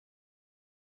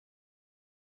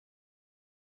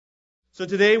So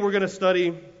today we're going to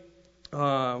study,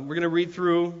 we're going to read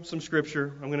through some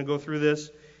scripture. I'm going to go through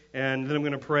this, and then I'm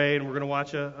going to pray, and we're going to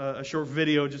watch a short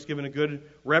video just giving a good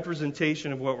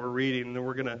representation of what we're reading, and then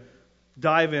we're going to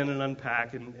dive in and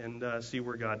unpack and see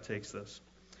where God takes this.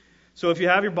 So if you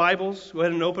have your Bibles, go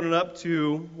ahead and open it up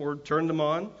to, or turn them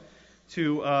on,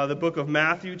 to the book of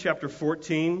Matthew, chapter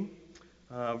 14,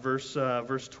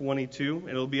 verse 22, and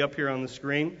it'll be up here on the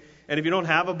screen. And if you don't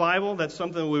have a Bible, that's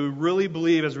something we really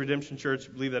believe as Redemption Church,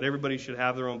 believe that everybody should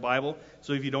have their own Bible.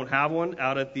 So if you don't have one,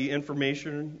 out at the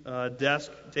information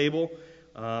desk table,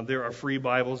 there are free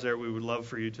Bibles there. We would love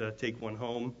for you to take one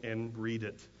home and read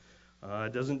it.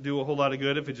 It doesn't do a whole lot of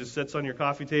good if it just sits on your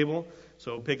coffee table.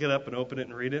 So pick it up and open it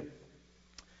and read it.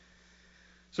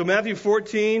 So Matthew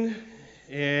 14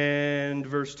 and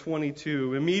verse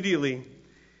 22. Immediately,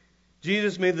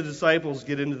 Jesus made the disciples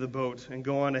get into the boat and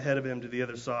go on ahead of him to the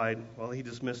other side while he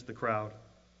dismissed the crowd.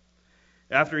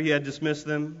 After he had dismissed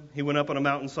them, he went up on a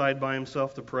mountainside by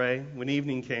himself to pray. When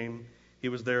evening came, he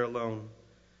was there alone.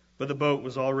 But the boat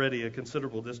was already a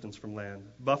considerable distance from land,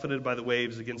 buffeted by the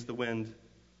waves against the wind,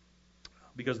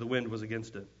 because the wind was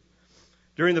against it.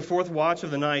 During the fourth watch of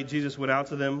the night, Jesus went out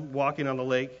to them, walking on the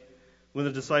lake. When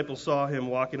the disciples saw him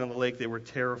walking on the lake, they were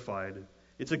terrified.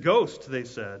 "It's a ghost," they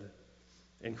said,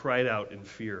 and cried out in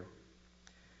fear.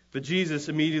 But Jesus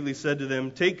immediately said to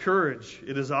them, "Take courage,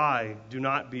 it is I, do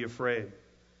not be afraid."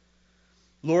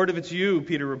 "Lord, if it's you,"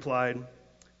 Peter replied,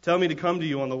 "tell me to come to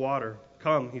you on the water."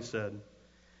 "Come," he said.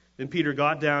 Then Peter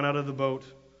got down out of the boat,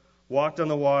 walked on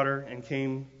the water, and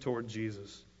came toward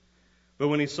Jesus. But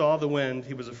when he saw the wind,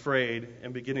 he was afraid,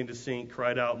 and beginning to sink,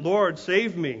 cried out, "Lord,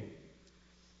 save me!"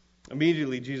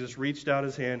 Immediately Jesus reached out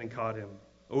his hand and caught him.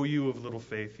 "O you of little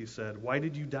faith," he said, "why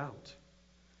did you doubt?"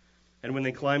 And when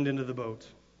they climbed into the boat,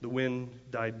 the wind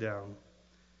died down.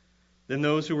 Then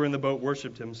those who were in the boat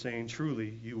worshipped him, saying,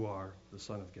 "Truly, you are the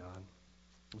Son of God."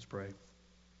 Let's pray.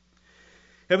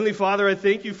 Heavenly Father, I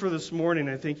thank you for this morning.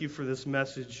 I thank you for this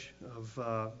message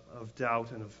of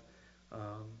doubt and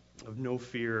of no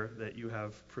fear that you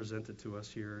have presented to us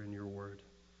here in your word.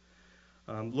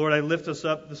 Lord, I lift us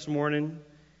up this morning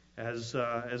as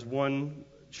one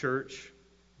church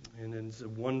and as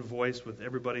one voice with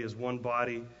everybody as one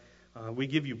body. We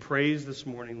give you praise this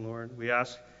morning, Lord. We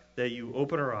ask that you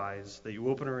open our eyes, that you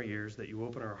open our ears, that you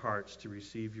open our hearts to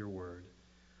receive your word.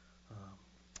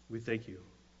 We thank you.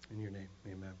 In your name,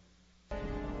 amen.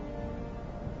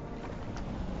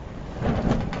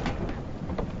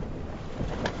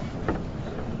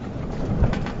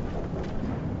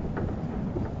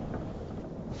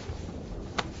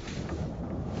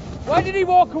 Why did he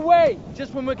walk away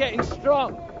just when we're getting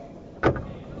strong?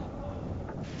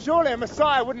 Surely a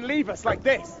Messiah wouldn't leave us like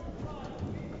this.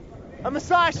 A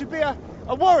Messiah should be a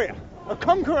warrior, a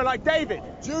conqueror like David.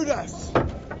 Judas,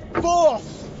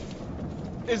 force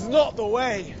is not the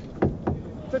way.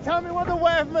 So tell me what the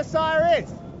way of Messiah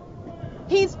is.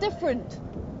 He's different.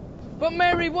 But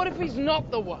Mary, what if he's not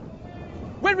the one?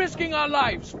 We're risking our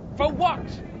lives. For what?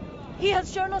 He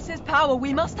has shown us his power.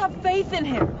 We must have faith in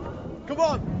him. Come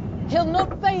on. He'll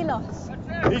not fail us.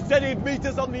 He said he'd meet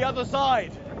us on the other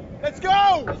side. Let's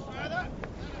go!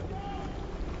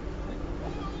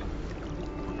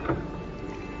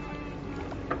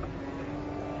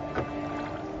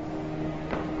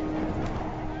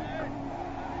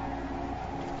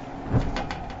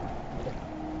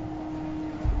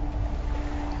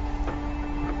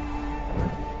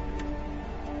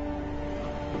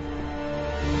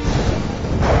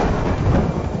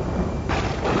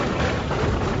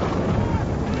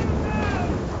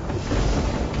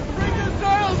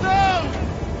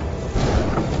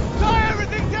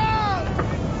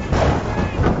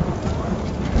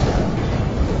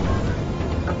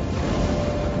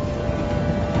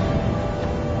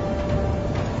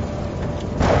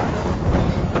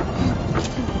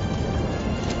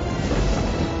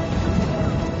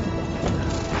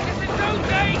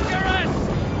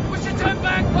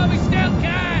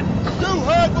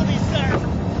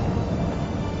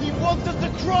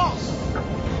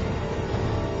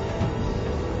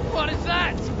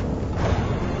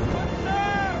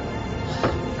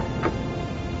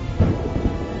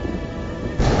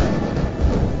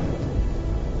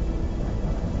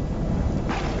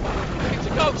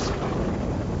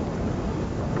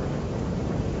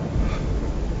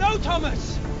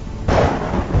 Thomas!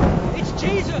 It's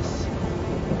Jesus!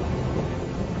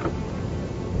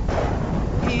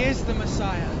 He is the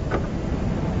Messiah.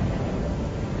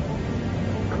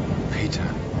 Peter.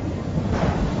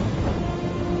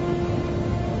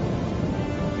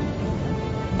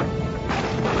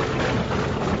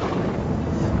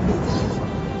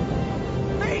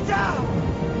 Peter!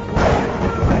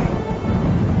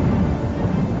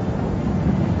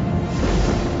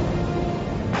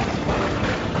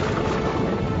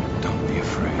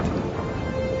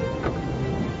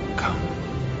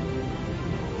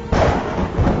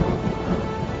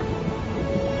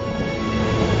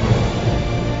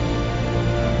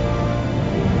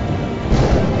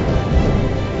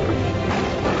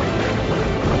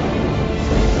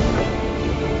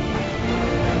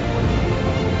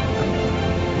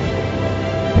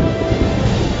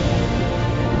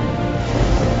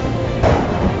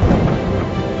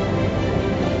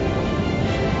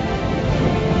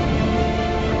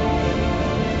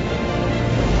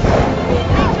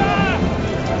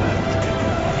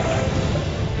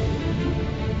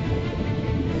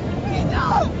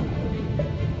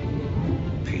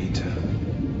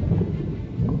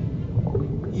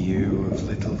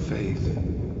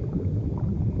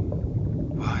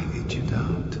 let you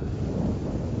doubt.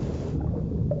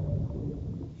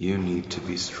 You need to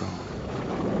be strong.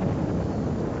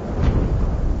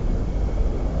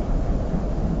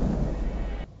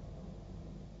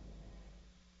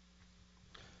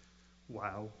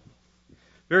 Wow.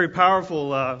 Very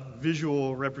powerful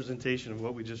visual representation of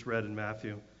what we just read in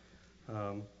Matthew.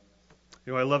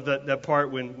 I love that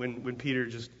part when Peter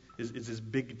just is this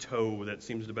big toe that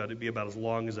seems to be about as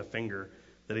long as a finger,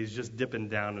 that he's just dipping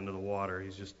down into the water.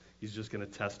 He's just going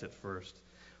to test it first.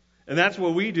 And that's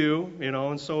what we do,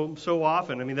 and so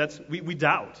often. I mean, we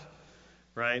doubt,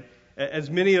 right? As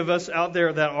many of us out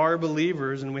there that are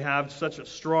believers and we have such a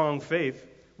strong faith,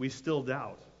 we still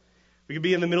doubt. We could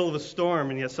be in the middle of a storm,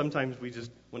 and yet sometimes we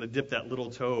just want to dip that little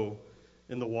toe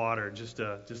in the water just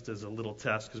as a little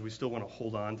test, because we still want to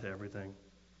hold on to everything.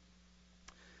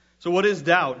 So what is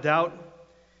doubt? Doubt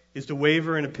is to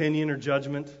waver in opinion or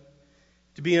judgment,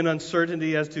 to be in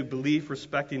uncertainty as to belief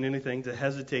respecting anything, to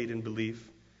hesitate in belief,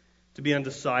 to be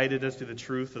undecided as to the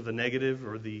truth of the negative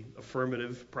or the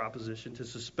affirmative proposition, to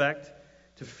suspect,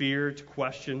 to fear, to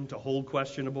question, to hold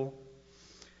questionable,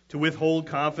 to withhold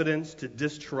confidence, to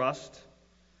distrust.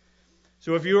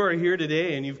 So if you are here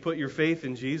today and you've put your faith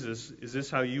in Jesus, is this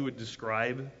how you would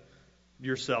describe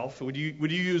yourself? Would you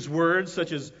use words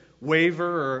such as waver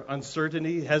or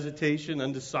uncertainty, hesitation,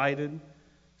 undecided,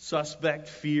 suspect,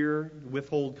 fear,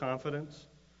 withhold confidence?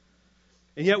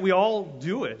 And yet we all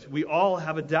do it. We all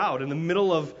have a doubt. In the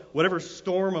middle of whatever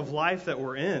storm of life that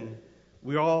we're in,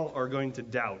 we all are going to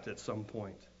doubt at some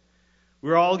point.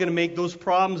 We're all going to make those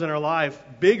problems in our life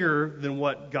bigger than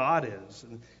what God is.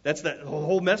 And that's the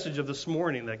whole message of this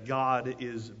morning, that God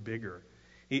is bigger.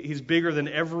 He's bigger than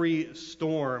every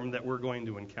storm that we're going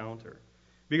to encounter.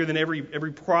 Bigger than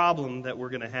every problem that we're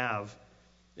going to have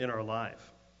in our life.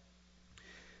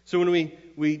 So when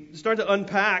we start to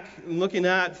unpack and looking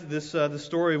at this the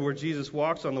story where Jesus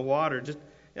walks on the water, just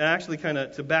actually kind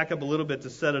of to back up a little bit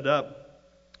to set it up,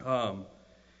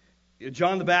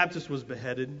 John the Baptist was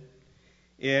beheaded,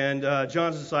 and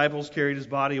John's disciples carried his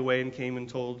body away and came and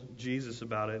told Jesus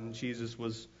about it, and Jesus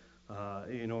was,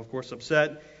 of course,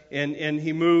 upset, and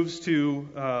he moves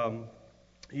to,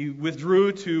 he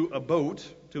withdrew to a boat,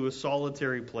 to a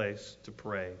solitary place to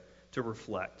pray, to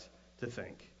reflect, to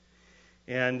think.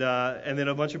 And then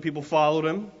a bunch of people followed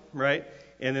him, right?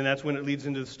 And then that's when it leads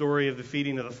into the story of the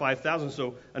feeding of the 5,000.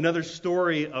 So another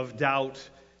story of doubt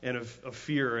and of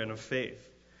fear and of faith.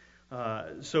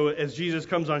 So as Jesus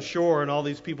comes on shore and all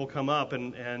these people come up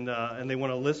and they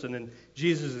want to listen, and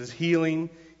Jesus is healing,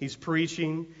 he's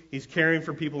preaching, he's caring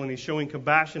for people, and he's showing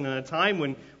compassion in a time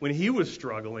when he was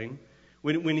struggling,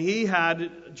 when he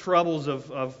had troubles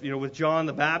of with John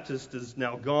the Baptist is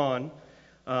now gone.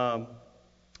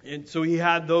 And so he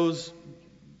had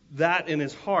that in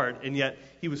his heart, and yet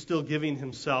he was still giving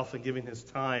himself and giving his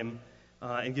time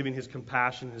and giving his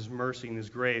compassion, his mercy, and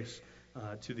his grace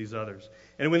to these others.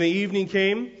 And when the evening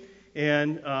came,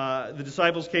 and the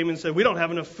disciples came and said, "We don't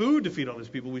have enough food to feed all these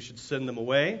people. We should send them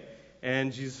away."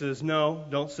 And Jesus says, "No,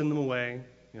 don't send them away.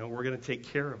 We're going to take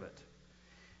care of it."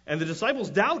 And the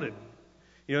disciples doubted.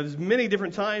 There's many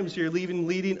different times here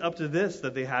leading up to this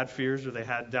that they had fears or they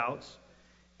had doubts,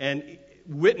 and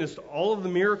witnessed all of the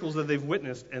miracles that they've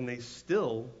witnessed, and they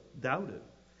still doubted.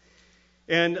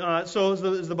 And so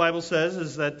as the Bible says,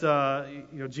 is that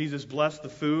Jesus blessed the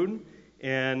food,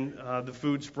 and the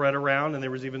food spread around, and there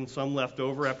was even some left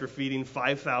over after feeding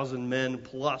 5,000 men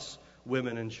plus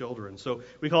women and children. So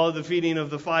we call it the feeding of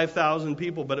the 5,000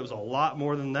 people, but it was a lot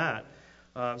more than that.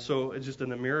 So it's just a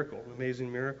miracle, an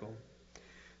amazing miracle.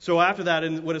 So after that,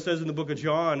 and what it says in the book of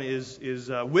John is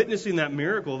witnessing that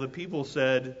miracle, the people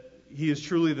said, "He is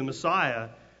truly the Messiah.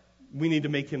 We need to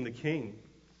make him the king."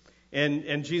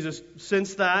 And Jesus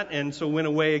sensed that, and so went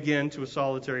away again to a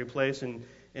solitary place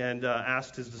and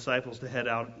asked his disciples to head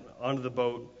out onto the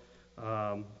boat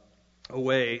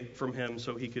away from him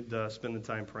so he could spend the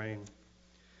time praying.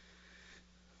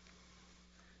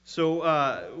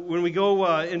 So when we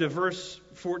go into verse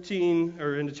 14,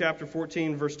 or into chapter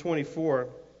 14, verse 24,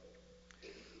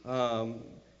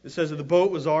 it says that the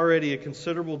boat was already a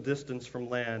considerable distance from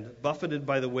land, buffeted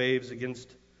by the waves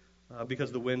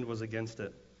because the wind was against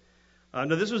it. Now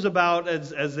this was about,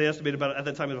 as they estimated about at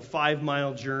that time, a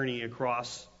 5-mile journey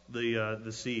across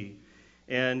the sea.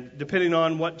 And depending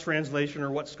on what translation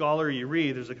or what scholar you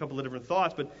read, there's a couple of different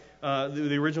thoughts, but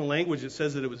the original language, it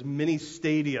says that it was many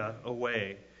stadia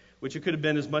away, which it could have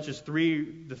been as much as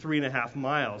 3 to 3.5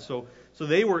 miles. So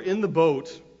they were in the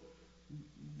boat,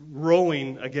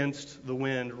 rowing against the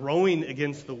wind, rowing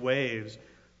against the waves,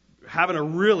 having a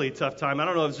really tough time. I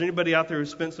don't know if there's anybody out there who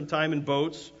spent some time in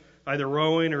boats, either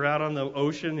rowing or out on the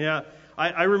ocean. Yeah,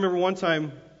 I remember one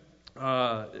time,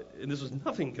 and this was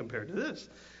nothing compared to this,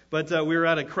 but we were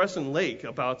at a Crescent Lake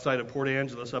up outside of Port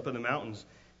Angeles, up in the mountains.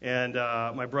 And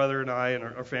my brother and I and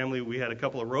our family, we had a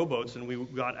couple of rowboats, and we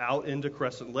got out into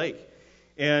Crescent Lake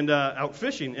and out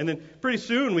fishing. And then pretty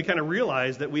soon we kind of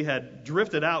realized that we had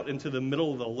drifted out into the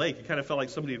middle of the lake. It kind of felt like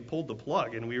somebody had pulled the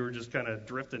plug, and we were just kind of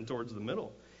drifting towards the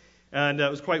middle. And it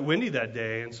was quite windy that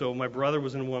day, and so my brother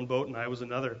was in one boat and I was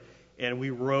another. And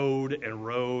we rowed and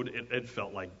rowed. It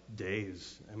felt like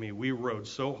days. I mean, we rowed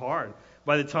so hard.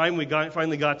 By the time we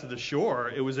finally got to the shore,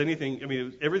 it was anything. I mean, it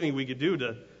was everything we could do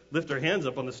to lift our hands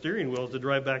up on the steering wheel to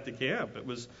drive back to camp. It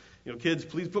was, kids,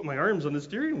 please put my arms on the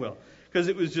steering wheel, because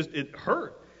it was just, it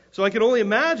hurt. So I can only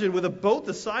imagine with a boat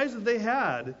the size that they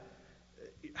had,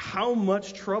 how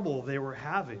much trouble they were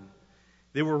having.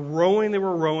 They were rowing.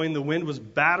 The wind was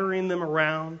battering them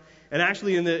around. And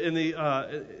actually,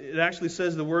 it actually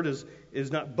says the word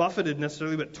is not buffeted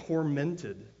necessarily, but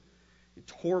tormented.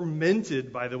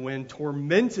 Tormented by the wind,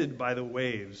 tormented by the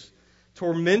waves,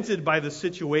 tormented by the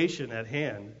situation at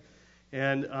hand.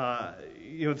 And,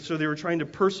 so they were trying to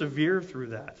persevere through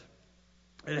that.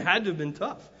 And it had to have been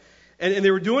tough. And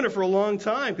they were doing it for a long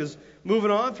time, because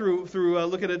moving on through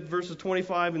looking at verses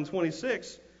 25 and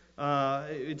 26,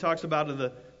 it talks about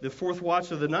the fourth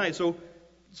watch of the night.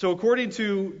 So according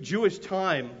to Jewish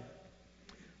time,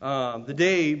 the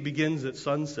day begins at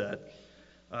sunset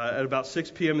at about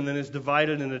 6 p.m. and then is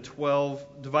divided the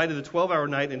 12-hour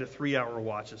night into 3-hour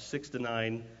watches, 6 to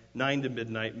 9, 9 to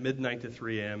midnight, midnight to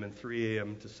 3 a.m., and 3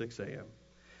 a.m. to 6 a.m.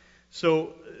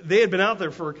 So they had been out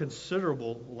there for a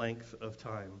considerable length of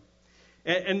time.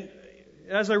 And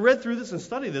as I read through this and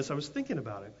studied this, I was thinking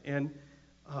about it. And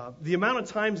the amount of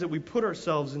times that we put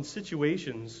ourselves in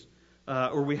situations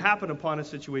or we happen upon a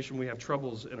situation, we have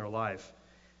troubles in our life,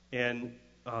 and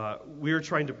we are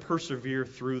trying to persevere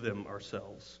through them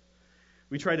ourselves.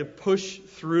 We try to push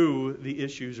through the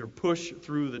issues or push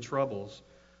through the troubles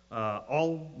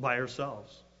all by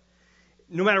ourselves.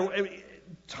 No matter,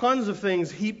 tons of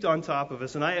things heaped on top of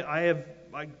us, and I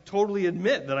totally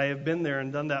admit that I have been there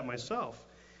and done that myself,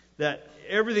 that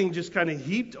everything just kind of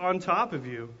heaped on top of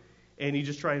you, and you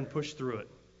just try and push through it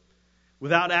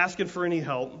without asking for any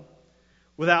help.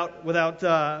 Without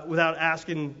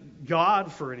asking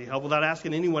God for any help, without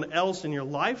asking anyone else in your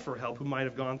life for help who might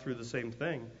have gone through the same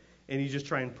thing. And you just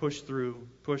try and push through,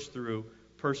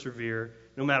 persevere,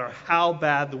 no matter how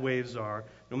bad the waves are,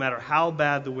 no matter how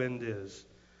bad the wind is,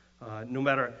 no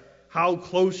matter how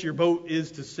close your boat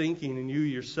is to sinking and you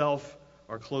yourself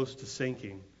are close to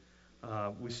sinking.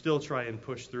 We still try and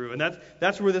push through. And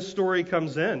that's where this story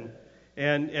comes in.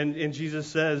 And Jesus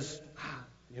says,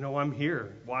 I'm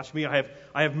here. Watch me. I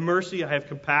have mercy. I have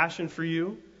compassion for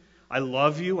you. I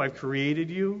love you. I've created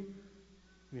you.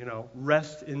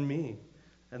 Rest in me.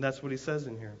 And that's what he says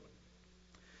in here.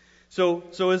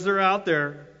 So as they're out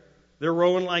there, they're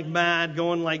rowing like mad,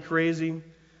 going like crazy.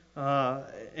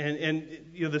 And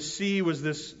the sea was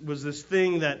this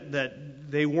thing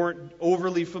that they weren't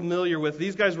overly familiar with.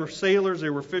 These guys were sailors. They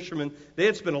were fishermen. They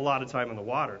had spent a lot of time in the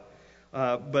water.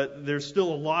 But there's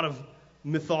still a lot of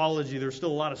mythology, there's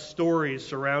still a lot of stories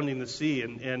surrounding the sea,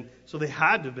 and so they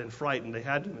had to have been frightened, they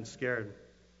had to have been scared.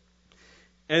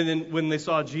 And then when they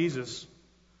saw Jesus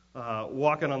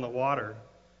walking on the water,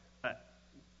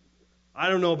 I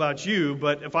don't know about you,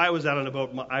 but if I was out on a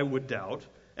boat, I would doubt.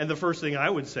 And the first thing I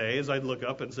would say is I'd look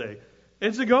up and say,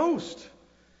 it's a ghost.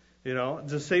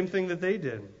 It's the same thing that they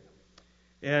did.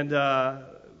 And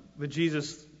but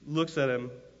Jesus looks at him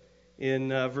in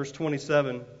verse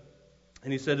 27,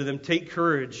 and he said to them, take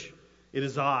courage, it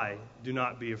is I, do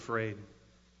not be afraid.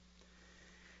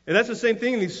 And that's the same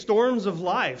thing in these storms of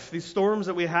life, these storms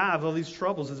that we have, all these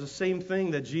troubles. It's the same thing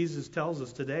that Jesus tells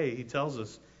us today. He tells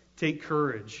us, take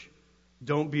courage,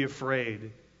 don't be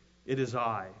afraid, it is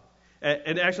I.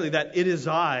 And actually that it is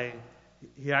I,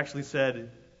 he actually said,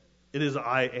 it is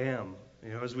I am.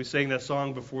 As we sang that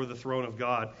song before the throne of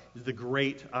God, is the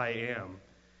great I am.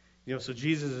 So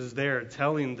Jesus is there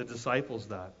telling the disciples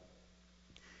that.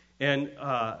 And,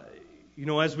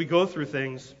 as we go through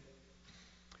things,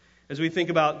 as we think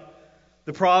about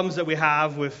the problems that we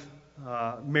have with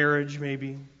marriage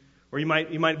maybe, or you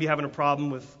might be having a problem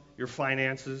with your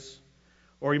finances,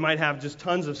 or you might have just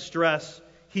tons of stress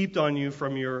heaped on you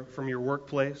from your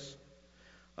workplace.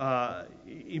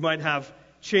 You might have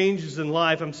changes in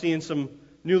life. I'm seeing some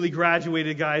newly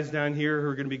graduated guys down here who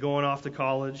are going to be going off to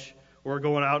college or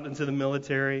going out into the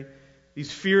military. These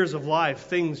fears of life,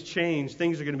 things change,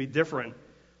 things are going to be different.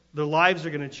 Their lives are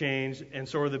going to change, and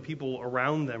so are the people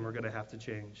around them are going to have to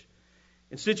change.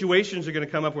 And situations are going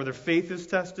to come up where their faith is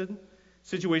tested.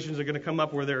 Situations are going to come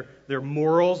up where their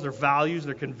morals, their values,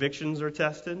 their convictions are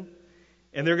tested,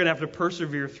 and they're going to have to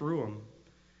persevere through them.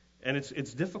 And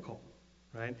it's difficult,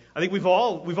 right? I think we've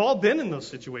all been in those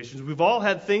situations. We've all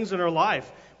had things in our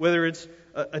life, whether it's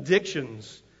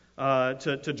addictions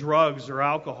to drugs or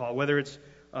alcohol, whether it's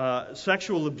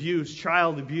sexual abuse,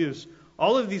 child abuse.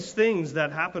 All of these things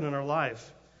that happen in our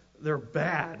life, they're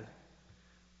bad.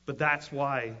 But that's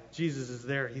why Jesus is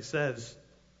there. He says,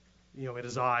 it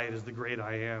is I, it is the great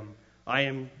I am. I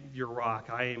am your rock.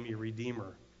 I am your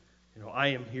redeemer. I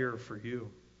am here for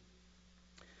you.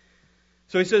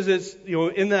 So he says this,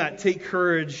 in that, take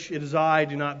courage. It is I,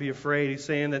 do not be afraid. He's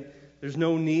saying that there's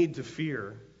no need to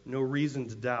fear, no reason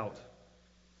to doubt.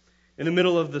 In the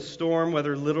middle of the storm,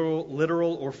 whether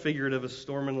literal or figurative, a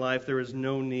storm in life, there is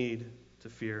no need to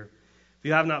fear. If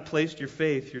you have not placed your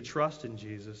faith, your trust in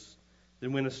Jesus,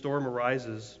 then when a storm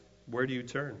arises, where do you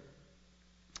turn?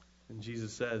 And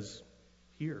Jesus says,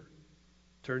 here,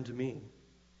 turn to me.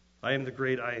 I am the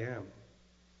great I am.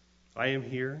 I am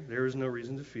here. There is no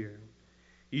reason to fear.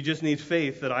 You just need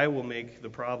faith that I will make the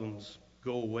problems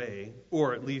go away,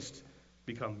 or at least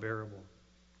become bearable.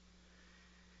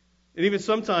 And even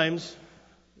sometimes,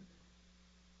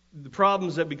 the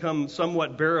problems that become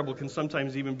somewhat bearable can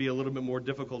sometimes even be a little bit more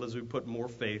difficult as we put more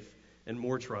faith and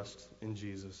more trust in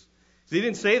Jesus. So he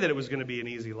didn't say that it was going to be an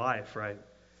easy life, right?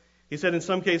 He said in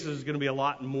some cases it's going to be a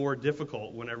lot more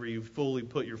difficult whenever you fully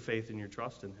put your faith and your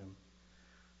trust in him.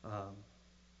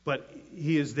 But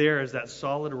he is there as that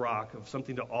solid rock of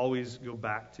something to always go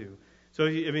back to. So,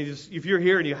 if you're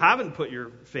here and you haven't put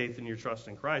your faith and your trust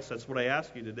in Christ, that's what I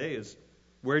ask you today is,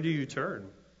 where do you turn?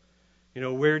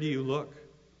 Where do you look?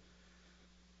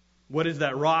 What is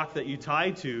that rock that you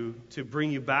tie to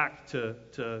bring you back to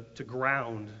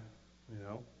ground?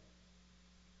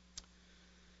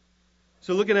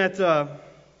 So looking at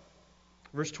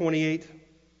verse 28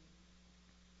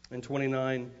 and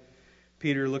 29,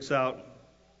 Peter looks out.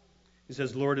 He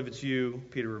says, Lord, if it's you,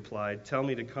 Peter replied, tell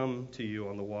me to come to you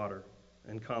on the water.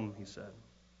 And come, he said.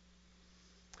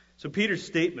 So Peter's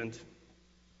statement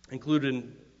included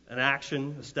an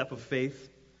action, a step of faith,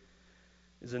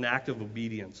 is an act of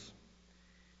obedience.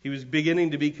 He was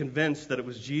beginning to be convinced that it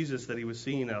was Jesus that he was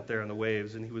seeing out there on the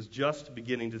waves, and he was just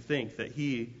beginning to think that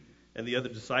he and the other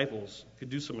disciples could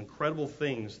do some incredible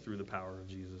things through the power of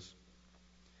Jesus.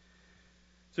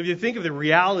 So if you think of the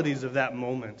realities of that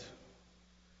moment,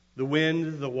 the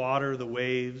wind, the water, the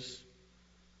waves,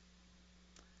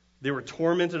 they were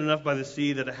tormented enough by the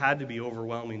sea that it had to be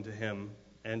overwhelming to him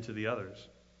and to the others.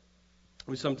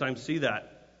 We sometimes see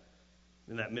that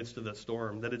in that midst of the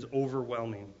storm, that it's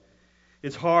overwhelming.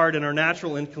 It's hard, and our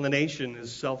natural inclination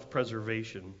is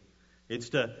self-preservation. It's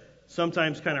to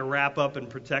sometimes kind of wrap up and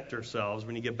protect ourselves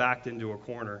when you get backed into a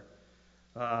corner,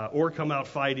 or come out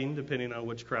fighting, depending on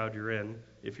which crowd you're in.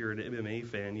 If you're an MMA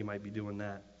fan, you might be doing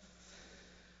that.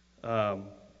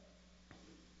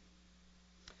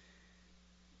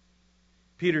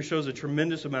 Peter shows a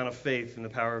tremendous amount of faith in the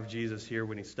power of Jesus here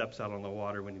when he steps out on the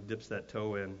water, when he dips that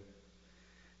toe in.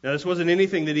 Now, this wasn't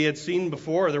anything that he had seen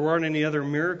before. There weren't any other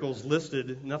miracles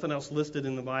listed, nothing else listed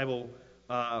in the Bible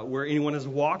where anyone has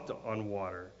walked on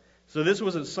water. So this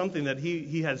wasn't something that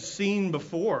he had seen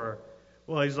before.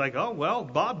 Well, he's like, oh, well,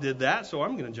 Bob did that, so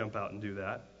I'm going to jump out and do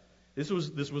that. This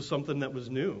was something that was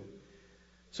new.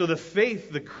 So the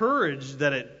faith, the courage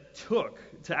that it took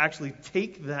to actually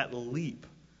take that leap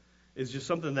is just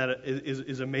something that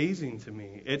is amazing to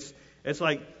me. It's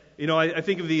like, I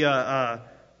think of the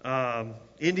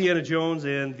Indiana Jones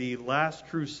and the Last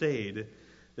Crusade.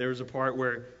 There was a part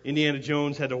where Indiana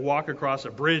Jones had to walk across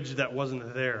a bridge that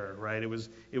wasn't there, right? It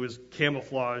was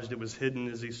camouflaged, it was hidden.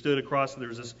 As he stood across, there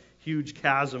was this huge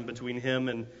chasm between him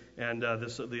and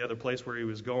the other place where he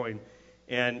was going.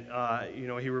 And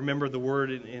he remembered the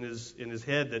word in his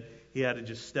head that he had to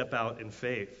just step out in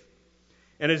faith.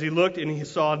 And as he looked and he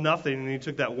saw nothing, and he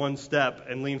took that one step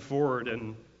and leaned forward,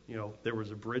 and there was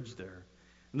a bridge there.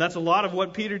 And that's a lot of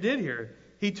what Peter did here.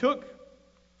 He took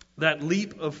that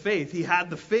leap of faith. He had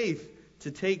the faith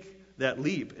to take that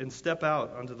leap and step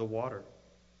out onto the water.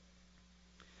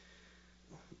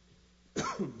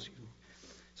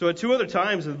 So at two other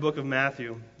times in the book of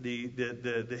Matthew,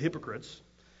 the hypocrites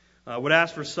would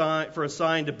ask for a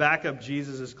sign to back up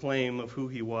Jesus' claim of who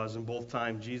he was, and both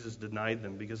times Jesus denied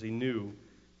them because he knew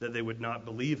that they would not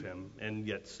believe him and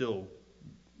yet still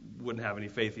wouldn't have any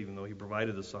faith even though he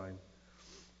provided the sign.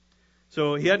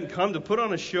 So he hadn't come to put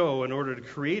on a show in order to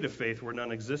create a faith where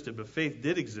none existed, but faith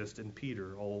did exist in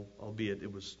Peter, albeit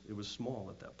it was small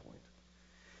at that point.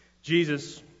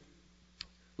 Jesus,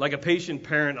 like a patient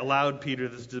parent, allowed Peter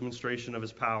this demonstration of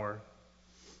his power.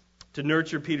 to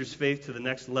nurture Peter's faith to the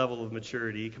next level of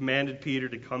maturity. He commanded Peter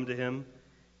to come to him,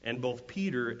 and both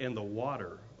Peter and the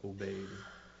water obeyed.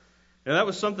 And that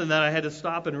was something that I had to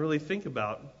stop and really think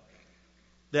about.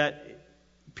 That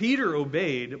Peter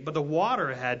obeyed, but the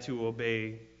water had to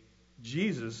obey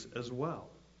Jesus as well.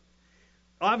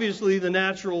 Obviously,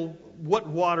 what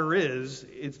water is,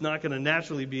 it's not going to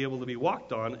naturally be able to be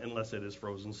walked on unless it is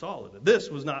frozen solid. This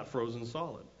was not frozen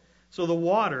solid. So the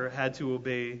water had to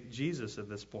obey Jesus at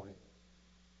this point.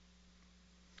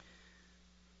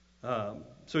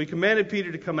 So he commanded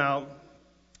Peter to come out.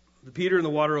 Peter and the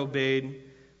water obeyed.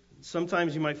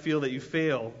 Sometimes you might feel that you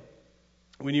fail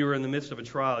when you are in the midst of a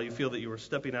trial. You feel that you are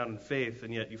stepping out in faith,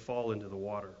 and yet you fall into the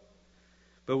water.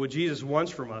 But what Jesus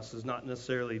wants from us is not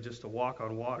necessarily just to walk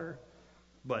on water,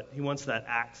 but he wants that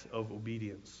act of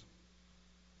obedience,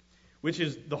 which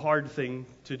is the hard thing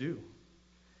to do.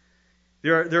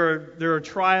 There are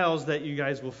trials that you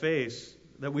guys will face,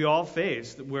 that we all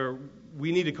face, where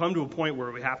we need to come to a point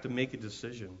where we have to make a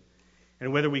decision.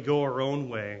 And whether we go our own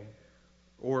way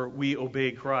or we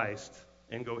obey Christ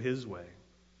and go his way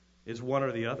is one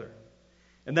or the other.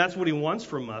 And that's what he wants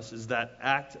from us, is that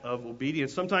act of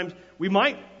obedience. Sometimes we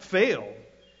might fail.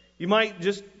 You might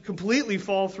just completely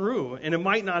fall through, and it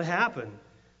might not happen.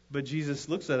 But Jesus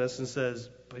looks at us and says,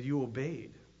 but you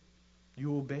obeyed.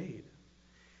 You obeyed.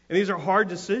 And these are hard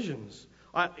decisions.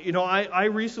 I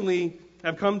recently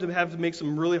have come to have to make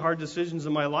some really hard decisions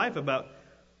in my life about,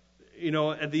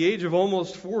 at the age of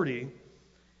almost 40,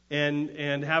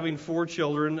 and having 4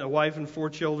 children, a wife and 4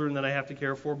 children that I have to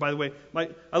care for. By the way,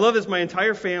 I love this. My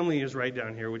entire family is right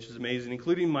down here, which is amazing,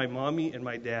 including my mommy and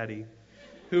my daddy,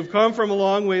 who've come from a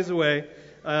long ways away,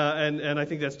 and I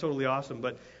think that's totally awesome.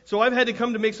 But so I've had to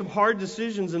come to make some hard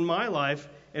decisions in my life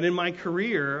and in my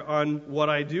career on what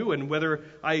I do and whether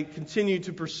I continue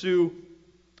to pursue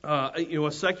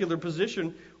a secular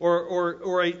position,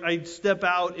 or I step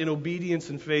out in obedience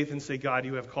and faith and say, God,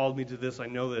 you have called me to this. I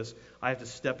know this. I have to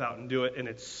step out and do it, and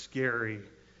it's scary.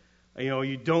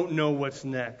 You don't know what's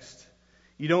next.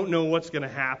 You don't know what's going to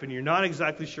happen. You're not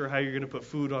exactly sure how you're going to put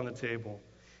food on the table.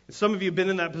 And some of you have been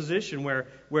in that position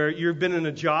where you've been in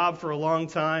a job for a long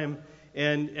time,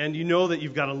 and you know that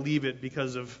you've got to leave it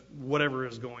because of whatever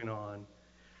is going on.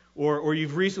 Or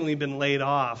you've recently been laid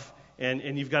off,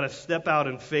 and you've got to step out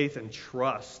in faith and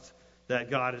trust that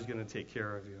God is going to take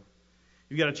care of you.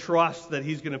 You've got to trust that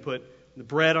he's going to put the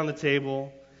bread on the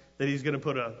table, that he's going to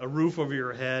put a roof over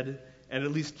your head, and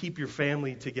at least keep your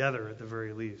family together at the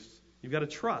very least. You've got to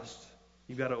trust.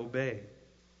 You've got to obey.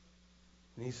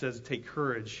 And he says, take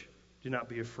courage. Do not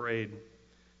be afraid.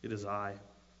 It is I.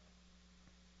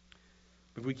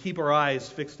 If we keep our eyes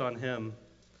fixed on him,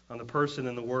 on the person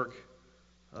and the work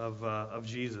of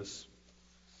Jesus,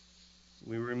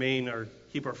 we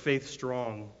keep our faith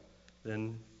strong,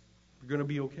 then we're going to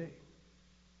be okay.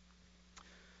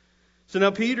 So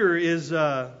now Peter is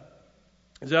out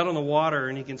on the water,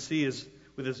 and he can see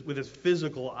with his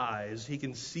physical eyes, he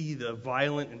can see the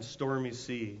violent and stormy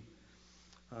sea,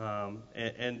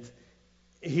 and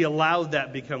he allowed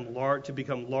that to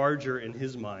become larger in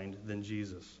his mind than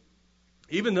Jesus,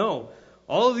 even though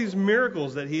all of these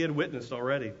miracles that he had witnessed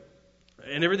already,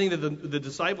 and everything that the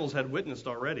disciples had witnessed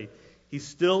already. He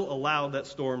still allowed that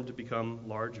storm to become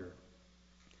larger.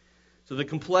 So the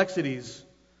complexities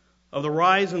of the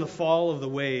rise and the fall of the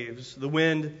waves, the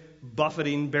wind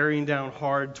buffeting, bearing down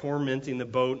hard, tormenting the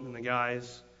boat and the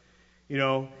guys,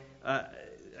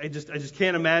 I just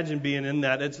can't imagine being in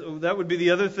that. That would be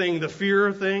the other thing. The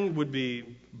fear thing would be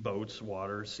boats,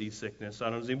 water, seasickness. I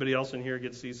don't know. Does anybody else in here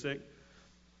get seasick?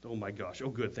 Oh my gosh. Oh,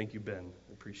 good. Thank you, Ben.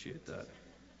 I appreciate that.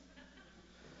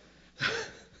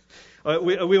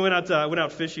 We went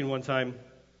out fishing one time.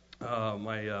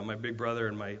 My big brother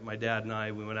and my dad and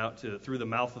I, we went out through the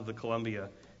mouth of the Columbia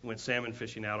and went salmon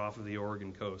fishing out off of the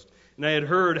Oregon coast. And I had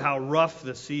heard how rough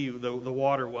the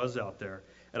water was out there,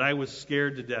 and I was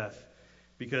scared to death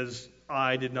because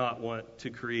I did not want to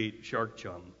create shark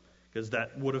chum, because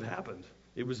that would have happened.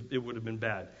 It would have been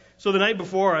bad. So the night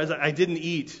before, I didn't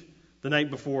eat. The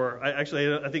night before, I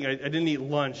think I didn't eat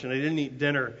lunch and I didn't eat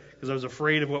dinner because I was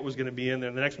afraid of what was going to be in there.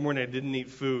 And the next morning, I didn't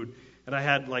eat food, and I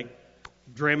had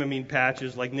Dramamine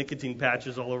patches, nicotine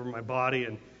patches all over my body,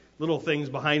 and little things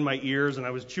behind my ears, and I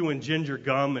was chewing ginger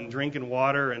gum and drinking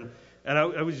water, and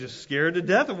I was just scared to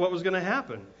death of what was going to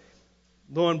happen.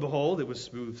 Lo and behold, it was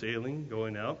smooth sailing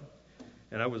going out,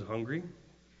 and I was hungry.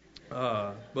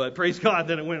 But praise God,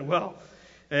 then it went well.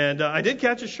 And I did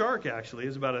catch a shark, actually. It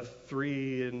was about a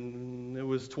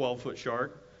 12-foot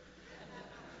shark.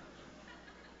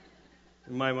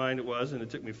 In my mind it was, and it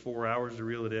took me 4 hours to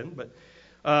reel it in, but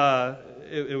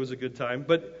it was a good time.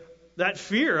 But that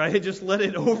fear, I had just let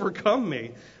it overcome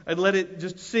me. I'd let it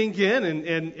just sink in,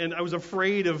 and I was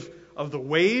afraid of the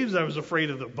waves. I was afraid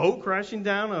of the boat crashing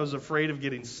down. I was afraid of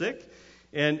getting sick.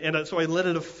 And so I let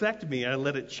it affect me. I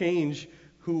let it change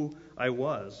who I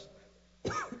was.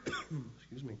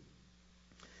 Excuse me.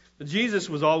 But Jesus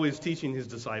was always teaching his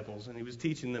disciples, and he was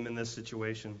teaching them in this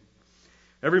situation.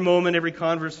 Every moment, every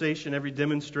conversation, every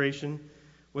demonstration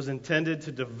was intended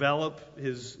to develop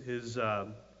his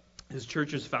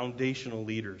church's foundational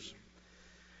leaders.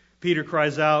 Peter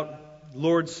cries out,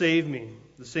 "Lord, save me."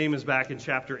 The same as back in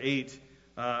chapter 8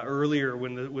 earlier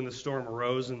when the storm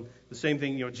arose. And the same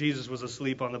thing, Jesus was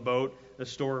asleep on the boat. The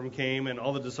storm came, and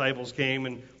all the disciples came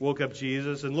and woke up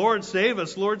Jesus. And, "Lord, save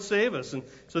us, Lord, save us." And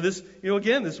so this,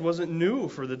 again, this wasn't new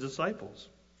for the disciples.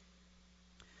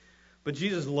 But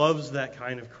Jesus loves that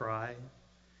kind of cry.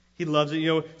 He loves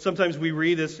it. Sometimes we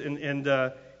read this and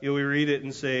we read it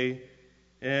and say,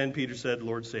 "And Peter said,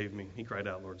 'Lord, save me.'" He cried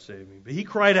out, "Lord, save me." But he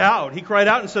cried out. He cried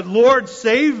out and said, "Lord,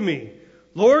 save me.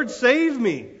 Lord, save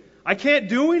me. I can't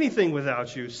do anything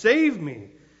without you. Save me."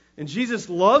 And Jesus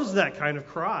loves that kind of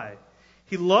cry.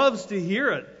 He loves to hear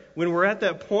it when we're at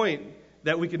that point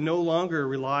that we can no longer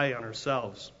rely on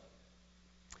ourselves.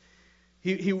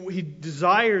 He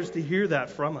desires to hear that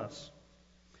from us.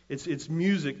 It's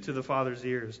music to the Father's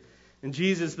ears. And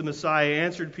Jesus, the Messiah,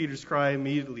 answered Peter's cry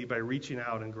immediately by reaching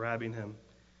out and grabbing him,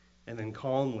 and then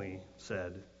calmly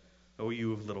said, "O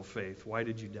you of little faith, why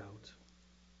did you doubt?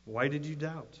 Why did you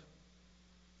doubt?"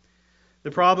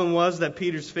 The problem was that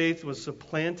Peter's faith was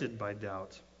supplanted by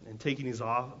doubt, and taking his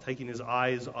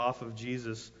eyes off of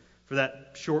Jesus for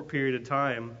that short period of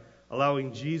time,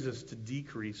 allowing Jesus to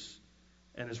decrease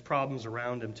and his problems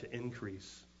around him to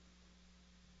increase.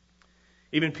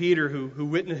 Even Peter,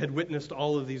 who had witnessed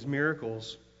all of these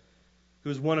miracles, who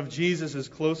was one of Jesus'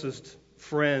 closest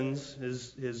friends,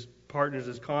 his partners,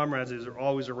 his comrades, are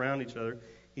always around each other,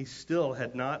 he still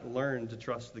had not learned to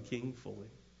trust the King fully.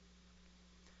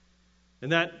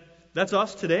 And that's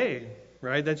us today,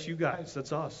 right? That's you guys.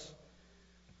 That's us.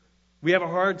 We have a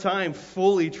hard time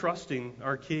fully trusting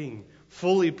our King,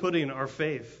 fully putting our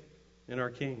faith in our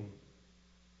King.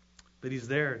 But he's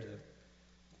there to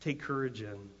take courage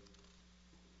in.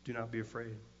 Do not be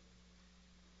afraid.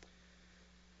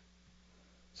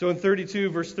 So in 32,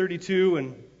 verse 32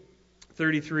 and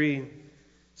 33, it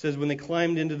says, "When they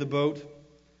climbed into the boat,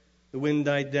 the wind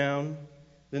died down.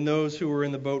 Then those who were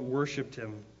in the boat worshipped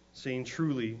him, saying,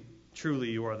 'Truly, truly,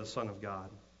 you are the Son of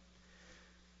God.'"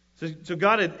 So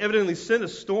God had evidently sent a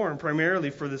storm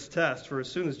primarily for this test, for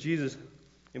as soon as Jesus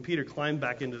and Peter climbed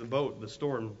back into the boat, the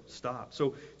storm stopped.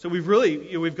 So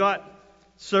we've got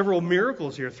several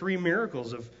miracles here, 3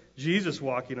 miracles of Jesus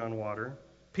walking on water,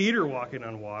 Peter walking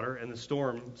on water, and the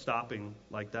storm stopping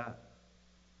like that.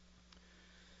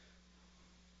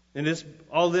 And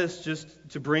all this just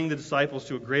to bring the disciples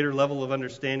to a greater level of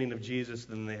understanding of Jesus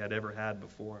than they had ever had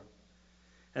before.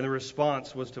 And the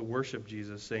response was to worship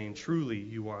Jesus, saying, "Truly,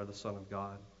 you are the Son of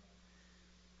God."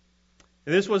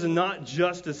 And this was not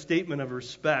just a statement of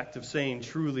respect of saying,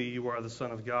 "Truly, you are the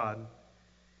Son of God."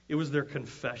 It was their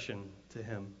confession to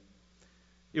him.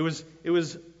 It was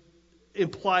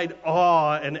implied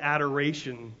awe and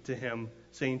adoration to him,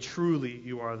 saying, "Truly,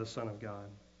 you are the Son of God."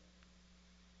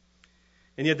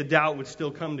 And yet the doubt would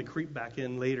still come to creep back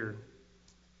in later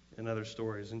in other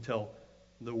stories until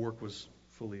the work was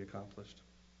fully accomplished.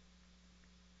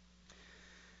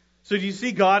 So do you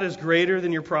see God as greater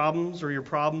than your problems, or your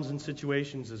problems and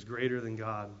situations as greater than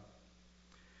God?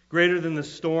 Greater than the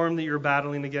storm that you're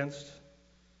battling against?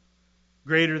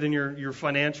 Greater than your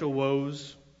financial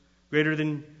woes? Greater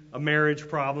than a marriage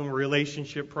problem, a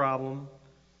relationship problem?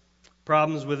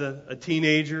 Problems with a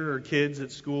teenager or kids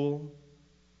at school?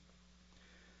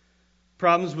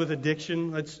 Problems with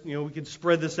addiction? We could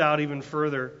spread this out even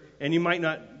further. And you might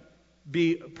not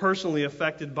be personally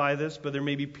affected by this, but there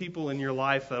may be people in your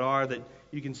life that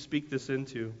you can speak this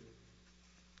into.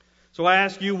 So I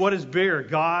ask you, what is bigger,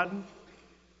 God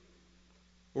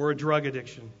or a drug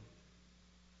addiction?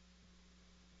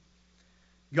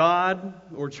 God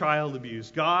or child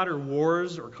abuse? God or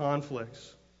wars or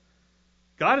conflicts?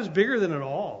 God is bigger than it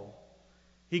all.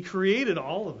 He created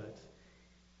all of it.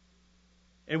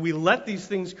 And we let these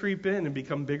things creep in and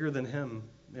become bigger than Him,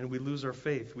 and we lose our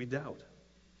faith. We doubt.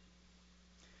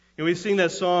 And we sing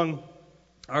that song,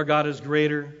 "Our God is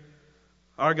greater,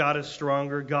 our God is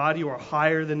stronger. God, you are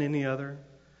higher than any other.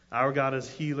 Our God is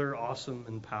healer, awesome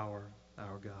in power,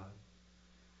 our God."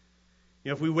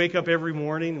 If we wake up every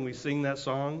morning and we sing that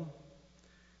song,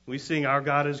 we sing, "Our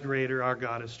God is greater, our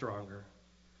God is stronger."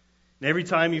 And every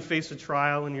time you face a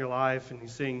trial in your life and you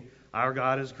sing, "Our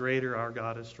God is greater, our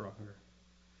God is stronger."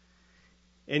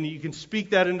 And you can speak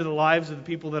that into the lives of the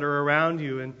people that are around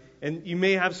you. And you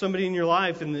may have somebody in your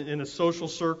life in a social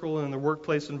circle and in the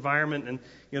workplace environment. And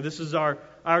this is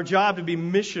our job to be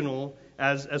missional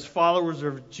as followers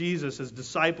of Jesus, as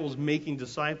disciples making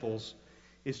disciples,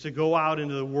 is to go out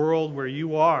into the world where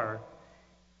you are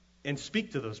and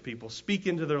speak to those people, speak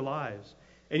into their lives.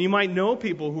 And you might know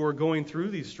people who are going through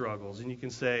these struggles, and you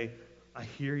can say, I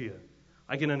hear you.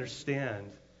 I can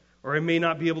understand. Or I may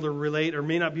not be able to relate or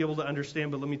may not be able to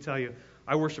understand, but let me tell you,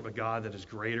 I worship a God that is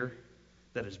greater,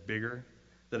 that is bigger,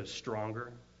 that is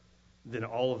stronger than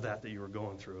all of that you are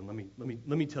going through. And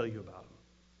let me tell you about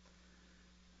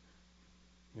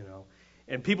him.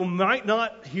 And people might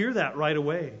not hear that right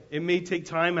away. It may take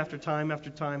time after time after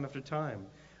time after time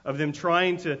of them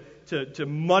trying to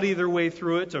muddy their way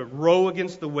through it, to row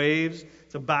against the waves,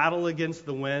 to battle against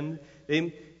the wind.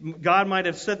 God might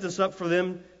have set this up for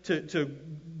them to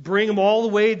bring them all the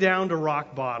way down to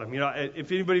rock bottom.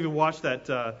 If anybody even watched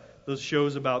those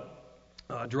shows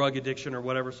about drug addiction or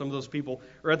whatever, some of those people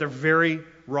are at their very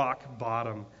rock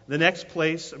bottom. The next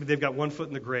place, they've got one foot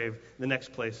in the grave. The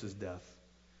next place is death.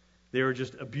 They are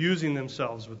just abusing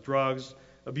themselves with drugs,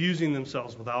 abusing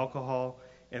themselves with alcohol,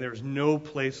 and there's no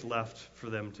place left for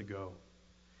them to go.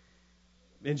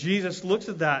 And Jesus looks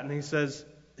at that and he says,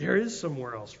 there is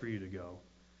somewhere else for you to go.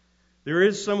 There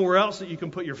is somewhere else that you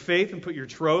can put your faith and put your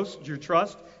trust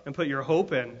and put your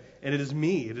hope in, and it is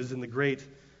me. It is in the great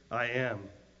I am.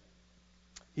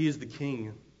 He is the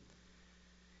King.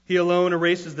 He alone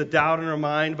erases the doubt in our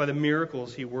mind by the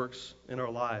miracles he works in our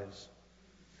lives.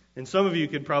 And some of you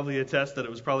could probably attest that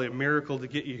it was probably a miracle to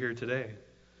get you here today.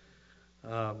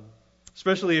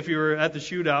 Especially if you were at the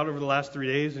shootout over the last 3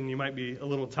 days and you might be a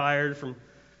little tired from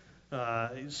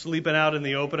sleeping out in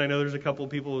the open. I know there's a couple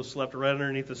of people who slept right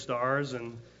underneath the stars,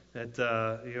 and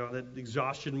that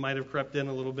exhaustion might have crept in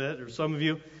a little bit. Or some of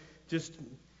you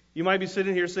you might be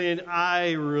sitting here saying,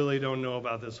 I really don't know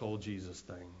about this whole Jesus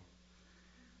thing.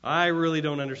 I really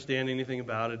don't understand anything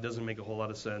about it. It doesn't make a whole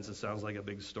lot of sense. It sounds like a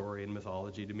big story in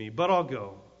mythology to me, but I'll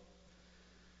go.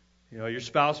 Your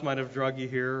spouse might have drug you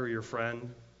here, or your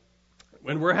friend.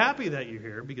 And we're happy that you're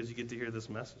here because you get to hear this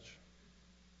message.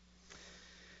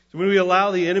 So when we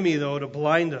allow the enemy, though, to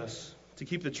blind us, to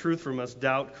keep the truth from us,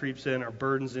 doubt creeps in, our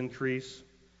burdens increase.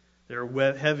 They're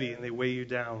heavy and they weigh you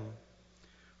down.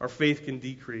 Our faith can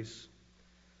decrease.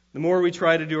 The more we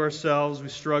try to do ourselves, we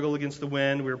struggle against the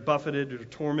wind. We're buffeted or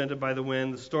tormented by the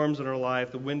wind. The storms in our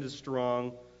life, the wind is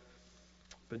strong.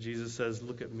 But Jesus says,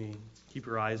 look at me. Keep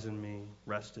your eyes in me.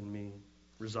 Rest in me.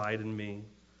 Reside in me.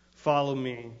 Follow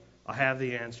me. I have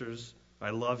the answers. I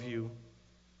love you.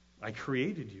 I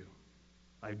created you.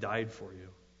 I died for you.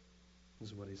 This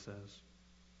is what he says.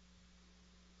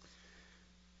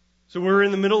 So we're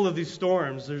in the middle of these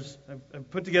storms.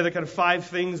 I've put together kind of 5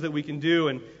 things that we can do,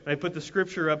 and I put the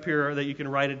scripture up here that you can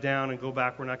write it down and go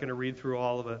back. We're not going to read through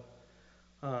all of it.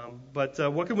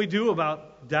 But what can we do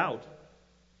about doubt?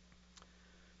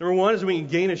 Number 1 is we can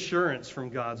gain assurance from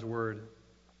God's Word,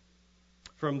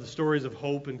 from the stories of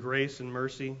hope and grace and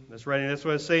mercy. That's right. And that's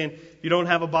what I was saying. If you don't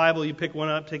have a Bible, you pick one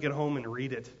up, take it home, and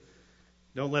read it.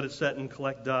 Don't let it set and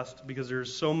collect dust, because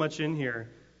there's so much in here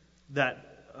that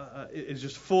is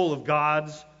just full of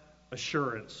God's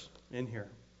assurance in here.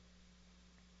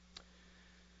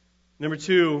 Number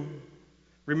 2,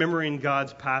 remembering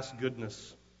God's past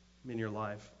goodness in your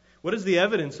life. What is the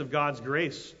evidence of God's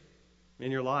grace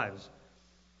in your lives?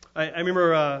 I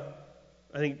remember,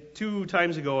 I think 2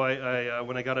 times ago, I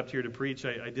when I got up here to preach,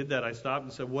 I did that. I stopped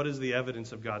and said, what is the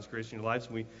evidence of God's grace in your lives?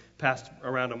 And we passed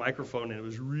around a microphone, and it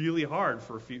was really hard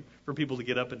for people to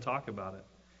get up and talk about it.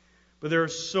 But there are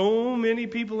so many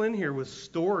people in here with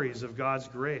stories of God's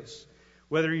grace.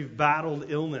 Whether you've battled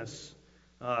illness,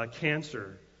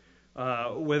 cancer,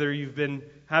 whether you've been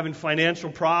having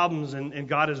financial problems and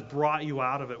God has brought you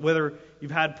out of it, whether you've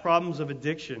had problems of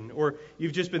addiction, or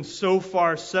you've just been so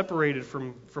far separated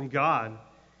from God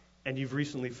and you've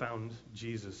recently found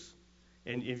Jesus,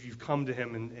 and if you've come to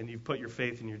Him and you've put your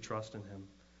faith and your trust in Him.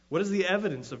 What is the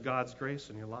evidence of God's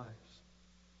grace in your lives?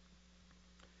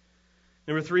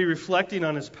 Number 3, reflecting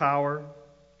on His power,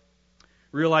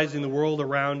 realizing the world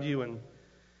around you, and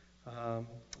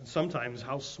sometimes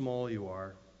how small you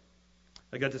are.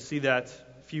 I got to see that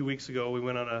a few weeks ago. We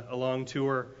went on a long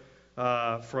tour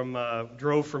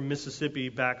drove from Mississippi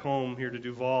back home here to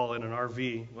Duval in an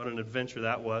RV. What an adventure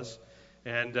that was.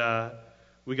 And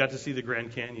we got to see the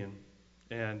Grand Canyon.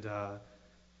 And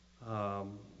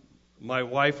my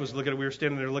wife was looking at it. We were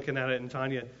standing there looking at it, and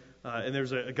Tanya, and there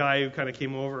was a guy who kind of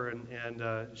came over,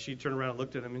 and she turned around and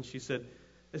looked at him, and she said,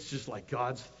 "It's just like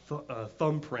God's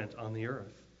thumbprint on the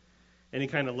earth." And he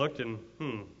kind of looked, and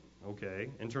Okay,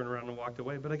 and turned around and walked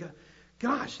away. But I got,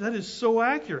 gosh, that is so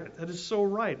accurate. That is so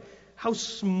right. How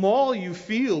small you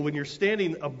feel when you're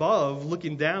standing above,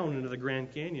 looking down into the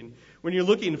Grand Canyon. When you're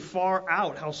looking far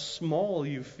out, how small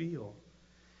you feel.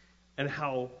 And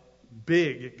how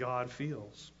big God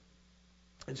feels.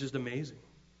 It's just amazing.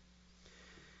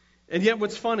 And yet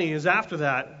what's funny is after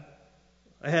that,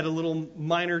 I had a little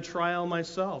minor trial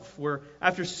myself, where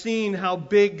after seeing how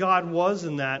big God was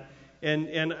in that,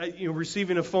 and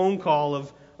receiving a phone call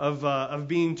of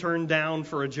being turned down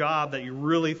for a job that you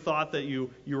really thought that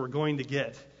you were going to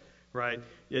get, right?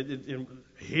 I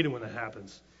hate it when that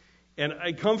happens. And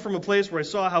I come from a place where I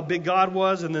saw how big God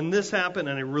was, and then this happened,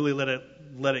 and I really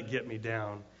let it get me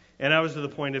down. And I was to the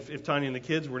point, if Tanya and the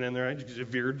kids weren't in there, I just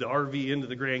veered the RV into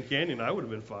the Grand Canyon. I would have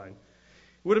been fine. It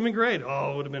would have been great.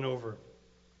 Oh, it would have been over.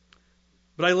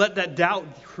 But I let that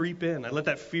doubt creep in. I let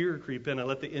that fear creep in. I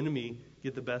let the enemy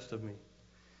get the best of me.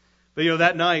 But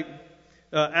that night,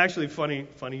 actually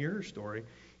funnier story,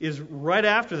 is right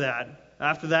after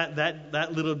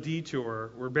that little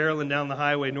detour, we're barreling down the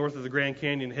highway north of the Grand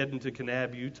Canyon heading to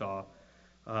Kanab, Utah.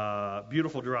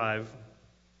 Beautiful drive.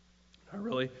 Not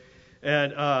really.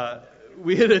 And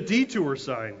we hit a detour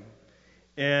sign,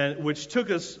 which took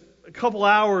us a couple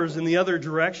hours in the other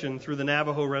direction through the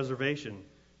Navajo reservation.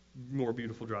 More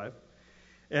beautiful drive.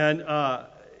 And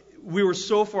we were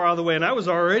so far out of the way, and I was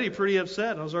already pretty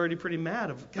upset. I was already pretty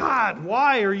mad. God,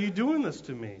 why are you doing this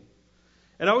to me?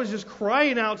 And I was just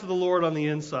crying out to the Lord on the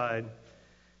inside.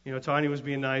 Tanya was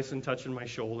being nice and touching my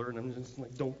shoulder, and I'm just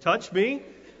like, don't touch me,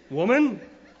 woman.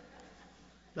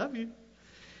 Love you.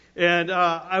 And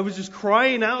I was just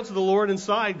crying out to the Lord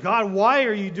inside, God, why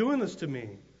are you doing this to me?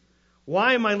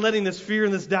 Why am I letting this fear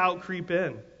and this doubt creep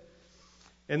in?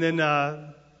 And then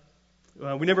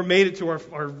we never made it to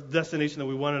our destination that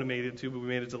we wanted to make it to, but we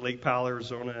made it to Lake Powell,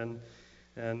 Arizona,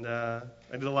 and I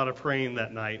did a lot of praying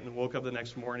that night and woke up the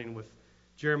next morning with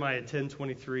Jeremiah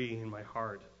 10:23 in my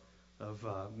heart of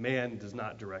man does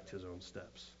not direct his own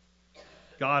steps.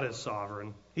 God is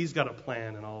sovereign. He's got a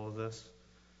plan in all of this.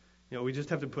 We just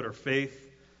have to put our faith,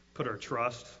 put our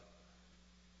trust,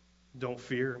 don't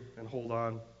fear, and hold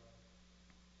on.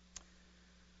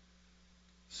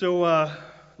 So,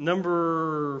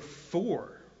 number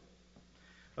 4,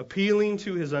 appealing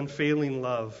to his unfailing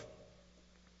love.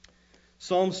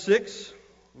 Psalm 6,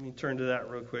 let me turn to that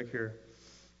real quick here.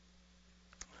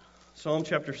 Psalm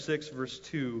chapter 6, verse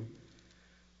 2.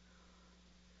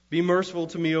 Be merciful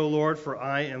to me, O Lord, for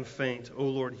I am faint. O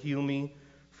Lord, heal me,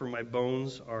 for my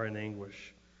bones are in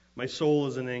anguish. My soul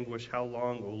is in anguish. How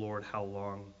long, O Lord, how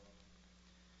long?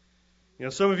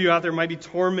 Some of you out there might be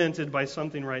tormented by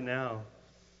something right now.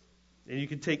 And you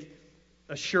could take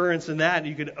assurance in that, and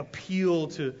you could appeal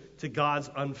to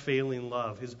God's unfailing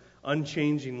love, his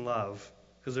unchanging love,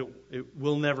 because it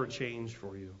will never change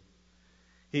for you.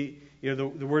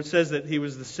 The word says that he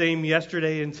was the same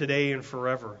yesterday and today and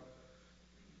forever.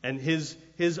 And his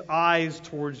eyes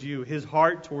towards you, his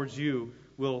heart towards you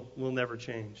will never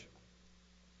change.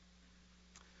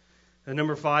 And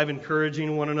number 5,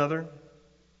 encouraging one another.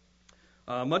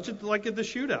 Much like at the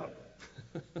shootout.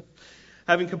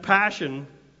 Having compassion,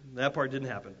 that part didn't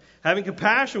happen. Having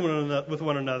compassion with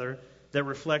one another that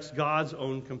reflects God's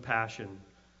own compassion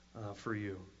for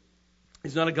you.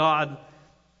 He's not a God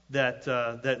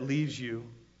that leaves you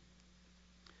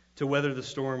to weather the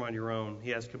storm on your own.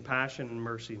 He has compassion and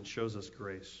mercy and shows us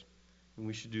grace. And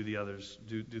we should do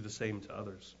the same to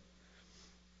others.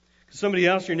 Because somebody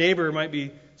else, your neighbor, might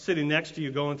be sitting next to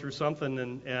you going through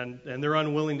something and they're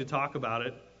unwilling to talk about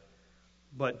it.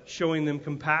 But showing them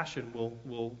compassion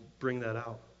will bring that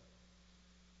out.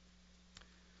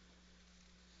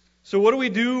 So what do we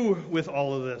do with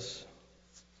all of this?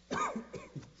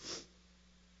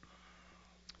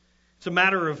 It's a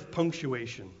matter of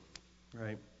punctuation,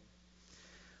 right?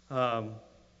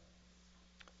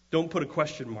 Don't put a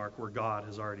question mark where God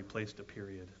has already placed a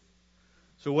period.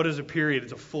 So what is a period?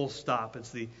 It's a full stop.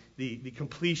 It's the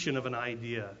completion of an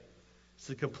idea. It's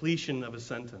the completion of a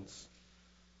sentence.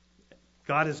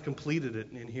 God has completed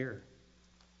it in here.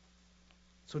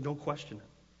 So don't question it.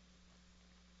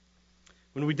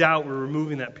 When we doubt, we're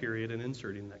removing that period and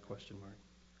inserting that question mark.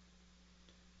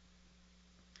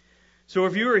 So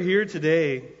if you are here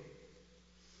today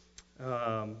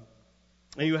and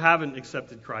you haven't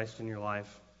accepted Christ in your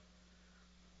life,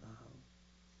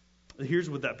 here's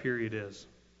what that period is.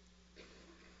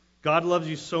 God loves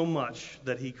you so much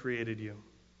that He created you.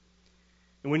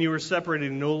 And when you were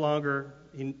separated,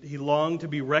 He longed to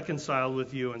be reconciled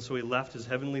with you, and so He left His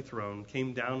heavenly throne,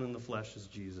 came down in the flesh as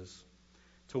Jesus,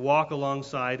 to walk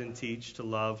alongside and teach, to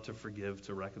love, to forgive,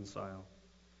 to reconcile.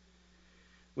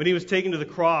 When he was taken to the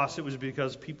cross, it was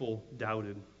because people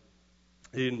doubted.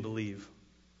 They didn't believe.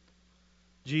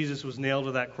 Jesus was nailed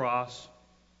to that cross,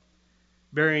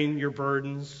 bearing your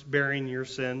burdens, bearing your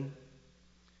sin,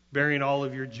 bearing all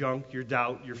of your junk, your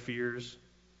doubt, your fears.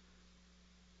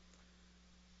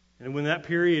 And when that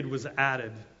period was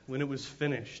added, when it was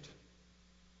finished,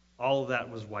 all of that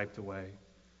was wiped away.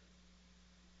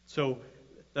 So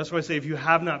that's why I say, if you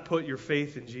have not put your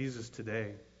faith in Jesus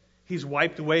today, He's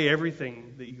wiped away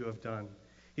everything that you have done.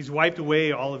 He's wiped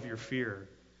away all of your fear.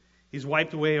 He's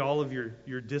wiped away all of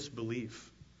your disbelief.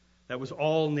 That was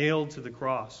all nailed to the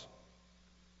cross.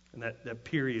 And that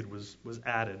period was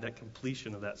added. That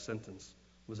completion of that sentence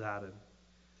was added.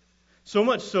 So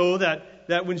much so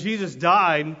that when Jesus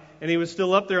died and He was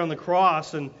still up there on the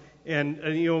cross and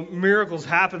miracles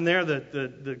happened there.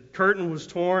 The curtain was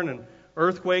torn and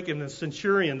earthquake, and the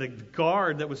centurion, the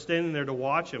guard that was standing there to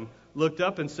watch Him, looked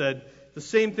up and said the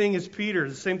same thing as Peter,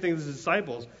 the same thing as his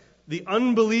disciples. The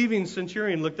unbelieving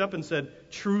centurion looked up and said,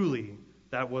 "Truly,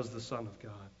 that was the Son of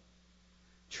God.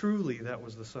 Truly, that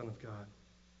was the Son of God."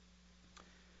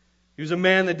 He was a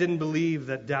man that didn't believe,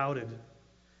 that doubted.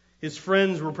 His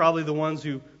friends were probably the ones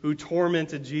who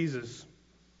tormented Jesus,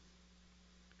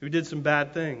 who did some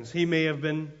bad things. He may have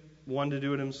been one to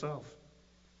do it himself.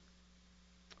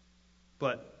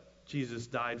 But Jesus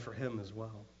died for him as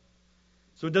well.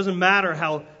 So it doesn't matter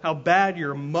how bad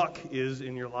your muck is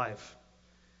in your life.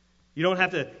 You don't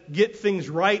have to get things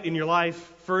right in your life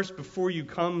first before you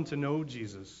come to know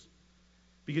Jesus.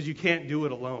 Because you can't do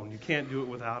it alone. You can't do it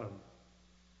without Him.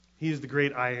 He is the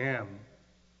great I am.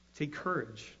 Take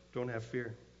courage. Don't have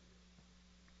fear.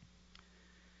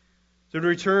 So to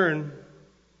return,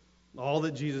 all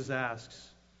that Jesus asks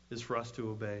is for us to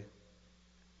obey.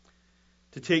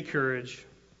 To take courage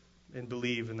and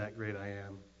believe in that great I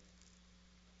am.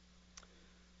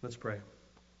 Let's pray.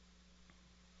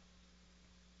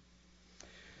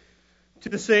 To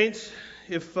the saints,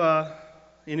 if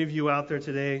any of you out there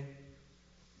today,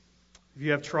 if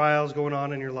you have trials going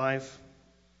on in your life,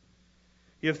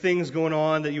 you have things going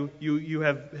on that you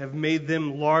have made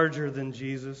them larger than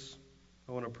Jesus,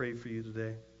 I want to pray for you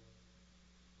today.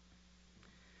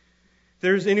 If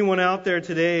there's anyone out there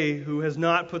today who has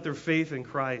not put their faith in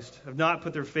Christ, have not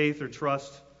put their faith or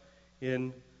trust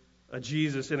in a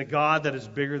Jesus, in a God that is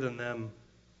bigger than them,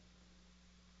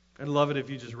 I'd love it if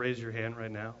you just raise your hand right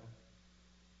now.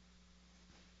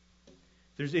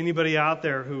 If there's anybody out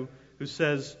there who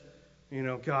says,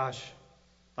 gosh,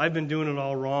 I've been doing it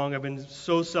all wrong. I've been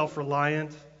so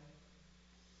self-reliant.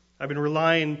 I've been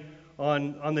relying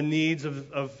on the needs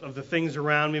of the things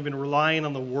around me. I've been relying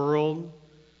on the world.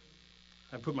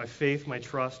 I put my faith, my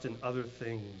trust in other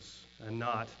things and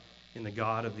not in the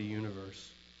God of the universe.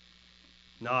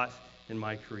 Not in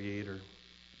my Creator.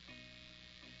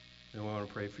 And I want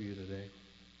to pray for you today.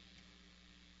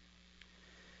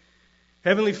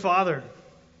 Heavenly Father,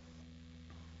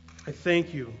 I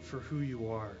thank You for who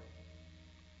You are.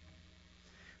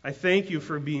 I thank You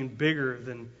for being bigger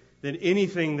than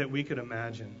anything that we could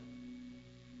imagine.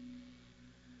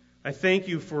 I thank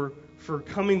You for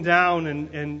coming down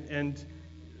and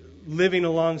living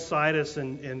alongside us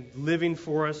and living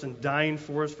for us and dying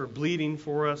for us, for bleeding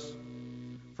for us,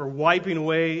 for wiping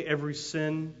away every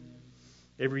sin,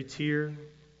 every tear.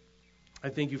 I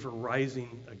thank You for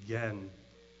rising again,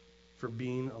 for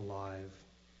being alive,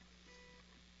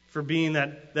 for being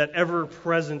that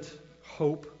ever-present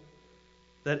hope,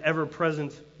 that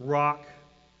ever-present rock.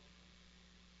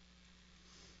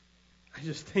 I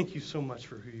just thank You so much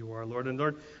for who You are, Lord. And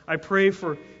Lord, I pray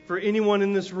for anyone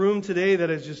in this room today that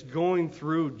is just going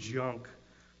through junk,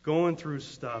 going through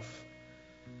stuff.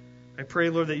 I pray,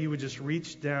 Lord, that You would just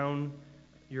reach down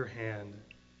Your hand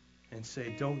and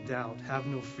say, don't doubt, have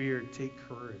no fear, take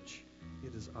courage.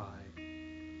 It is I.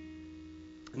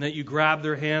 And that You grab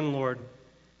their hand, Lord,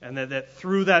 and that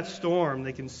through that storm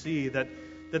they can see that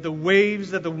the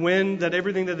waves, that the wind, that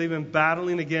everything that they've been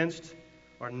battling against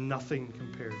are nothing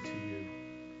compared to You.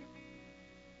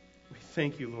 We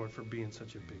thank You, Lord, for being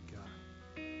such a big God.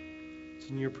 It's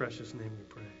in Your precious name we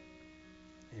pray.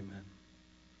 Amen.